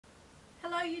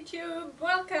Hello YouTube!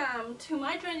 Welcome to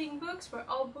my trending books where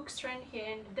all books trend here,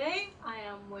 and today I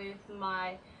am with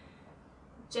my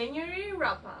January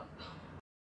wrap-up.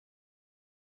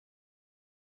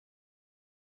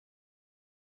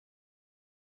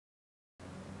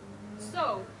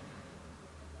 So,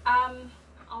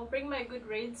 I'll bring my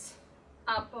Goodreads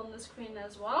up on the screen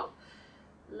as well.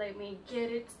 Let me get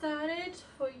it started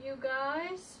for you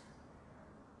guys.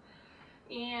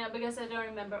 Yeah, because I don't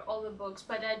remember all the books,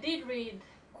 but I did read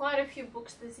quite a few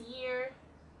books this year.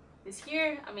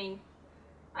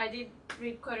 I did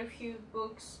read quite a few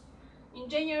books in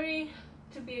January,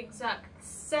 to be exact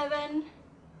 7.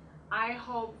 I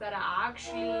hope that I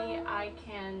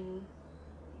can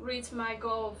reach my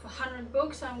goal of 100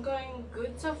 books. I'm going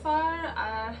good so far.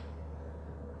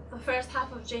 The first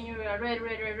half of January I read,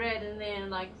 and then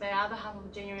like the other half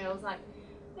of January I was like,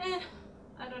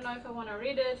 I don't know if I want to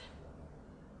read it.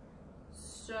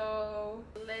 So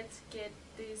let's get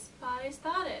this party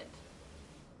started.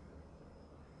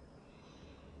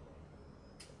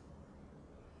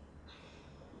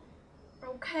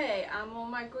 Okay, I'm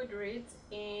on my Goodreads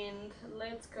and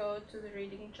let's go to the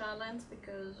reading challenge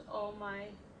because all my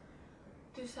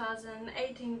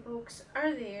 2018 books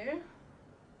are there.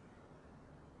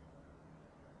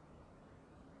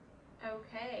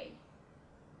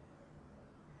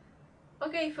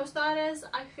 Okay, for starters,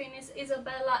 I finished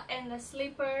Isabella and the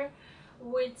Sleeper,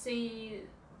 which is,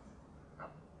 I'll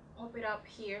pop it up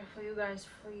here for you guys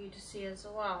for you to see as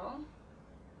well.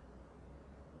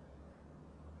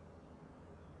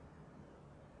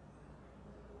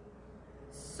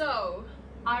 So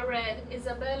I read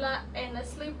Isabella and the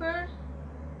Sleeper.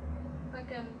 I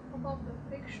can pop up the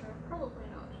picture, probably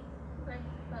not. Okay,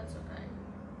 that's okay.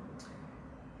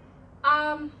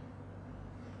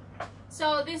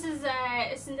 So this is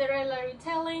a Cinderella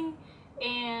retelling,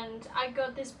 and I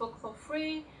got this book for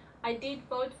free. I did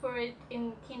vote for it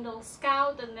in Kindle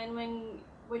Scout, and then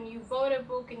when you vote a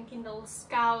book in Kindle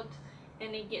Scout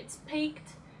and it gets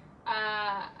picked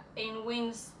and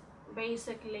wins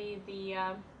basically the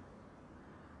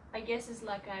I guess it's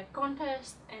like a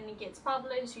contest, and it gets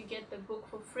published, you get the book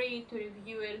for free to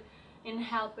review it and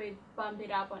help it bump it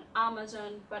up on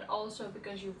Amazon, but also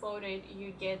because you voted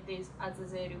you get this as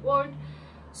a reward.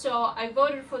 So I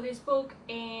voted for this book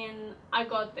and I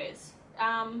got this.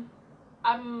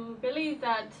 I believe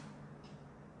that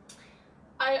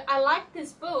I like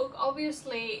this book.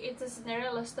 Obviously it's a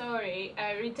Cinderella story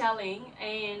retelling,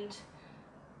 and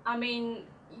I mean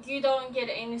you don't get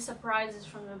any surprises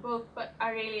from the book, but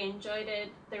I really enjoyed it,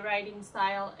 the writing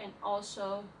style, and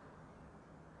also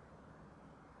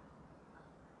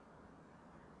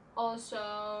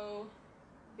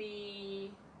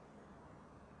the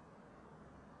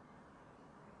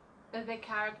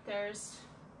characters,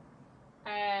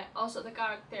 the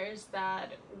characters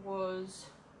that was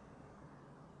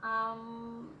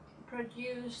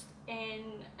produced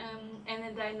and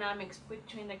the dynamics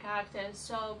between the characters.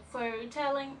 So for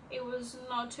retelling it was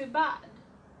not too bad.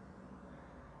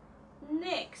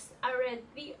 Next I read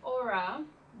The Aura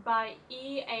by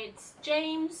E.H.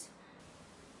 James.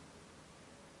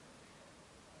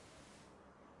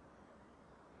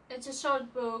 It's a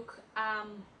short book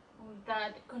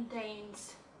that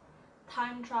contains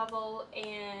time travel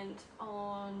and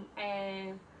on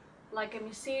a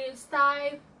mysterious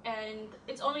type, and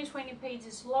it's only 20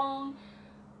 pages long.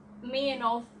 Me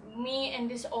and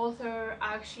this author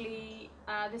actually,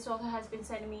 this author has been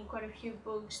sending me quite a few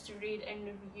books to read and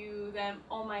review them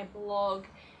on my blog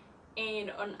and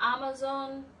on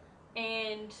Amazon,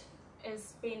 and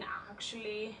it's been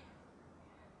actually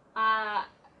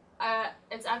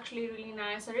it's actually really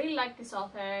nice. I really like this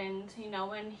author, and you know,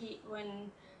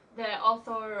 when the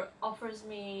author offers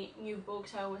me new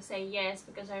books I always say yes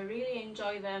because I really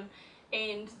enjoy them,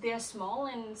 and they're small,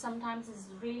 and sometimes it's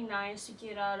really nice to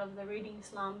get out of the reading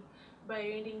slump by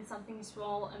reading something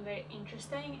small and very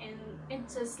interesting, and it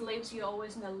just leaves you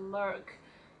always in a lurk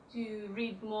to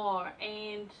read more.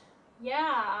 And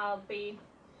yeah,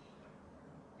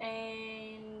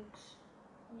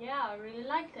 I really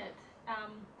liked it.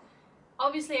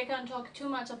 Obviously I can't talk too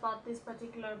much about this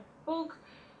particular book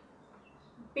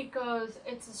because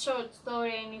it's a short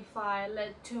story, and if I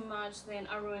let too much then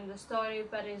I ruin the story,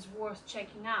 but it's worth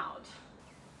checking out.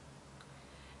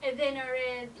 And then I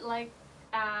read like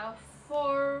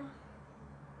 4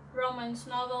 romance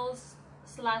novels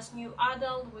 / new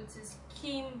adult, which is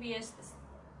Kim vs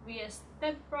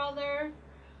Stepbrother,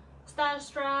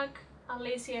 Starstruck,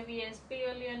 Alicia vs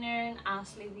Billionaire, and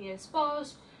Ashley vs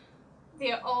Boss.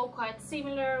 They're all quite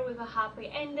similar with a happy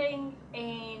ending,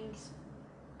 and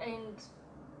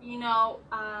you know,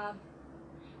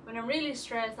 when I'm really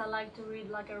stressed, I like to read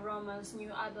like a romance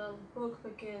new adult book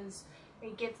because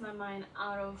it gets my mind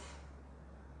out of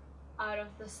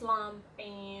the slump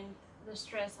and the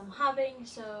stress I'm having.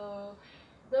 So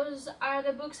those are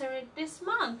the books I read this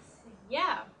month.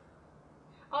 Yeah.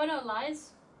 Oh no,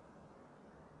 lies.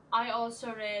 I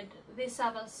also read this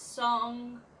other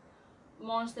song,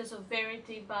 Monsters of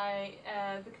Verity by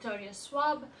Victoria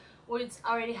Schwab, which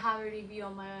I already have a review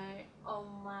on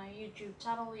my YouTube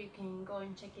channel. You can go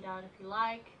and check it out if you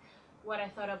like, what I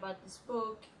thought about this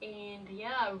book, and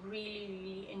yeah, I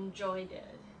really enjoyed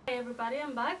it. Hey everybody,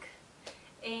 I'm back,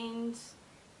 and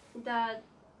the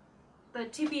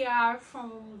TBR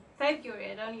from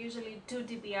February, I don't usually do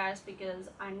TBRs because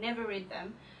I never read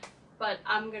them, but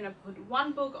I'm gonna put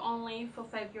one book only for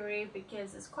February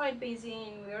because it's quite busy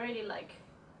and we're already like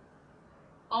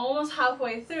almost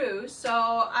halfway through.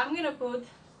 So I'm gonna put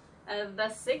The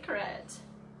Secret.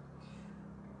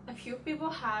 A few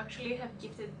people actually have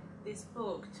gifted this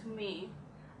book to me.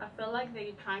 I feel like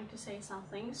they're trying to say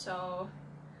something, so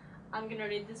I'm gonna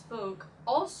read this book.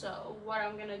 Also, what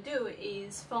I'm gonna do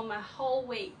is film a whole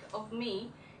week of me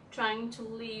trying to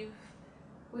live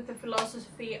with the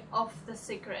philosophy of The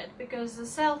Secret, because the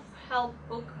self-help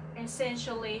book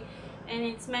essentially, and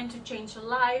it's meant to change your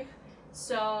life.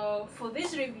 So for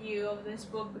this review of this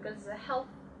book, because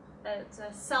it's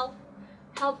a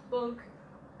self-help book,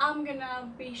 I'm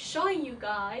gonna be showing you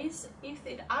guys if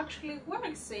it actually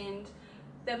works and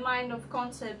the mind of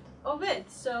concept of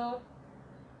it. So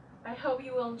I hope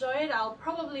you will enjoy it. I'll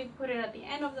probably put it at the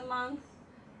end of the month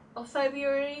of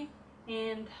February,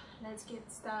 and let's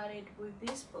get started with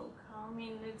this book. I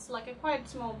mean, it's like a quite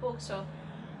small book, so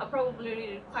I'll probably read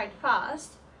it quite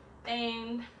fast,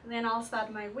 and then I'll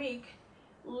start my week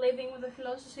living with the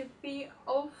philosophy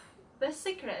of The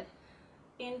Secret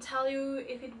and tell you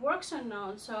if it works or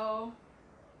not. So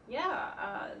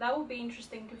yeah, that would be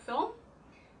interesting to film.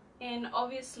 And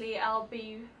obviously I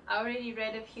already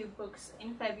read a few books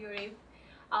in February.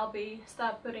 I'll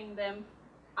start putting them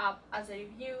up as a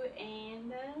review, and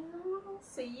then I'll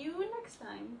see you next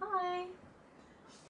time. Bye!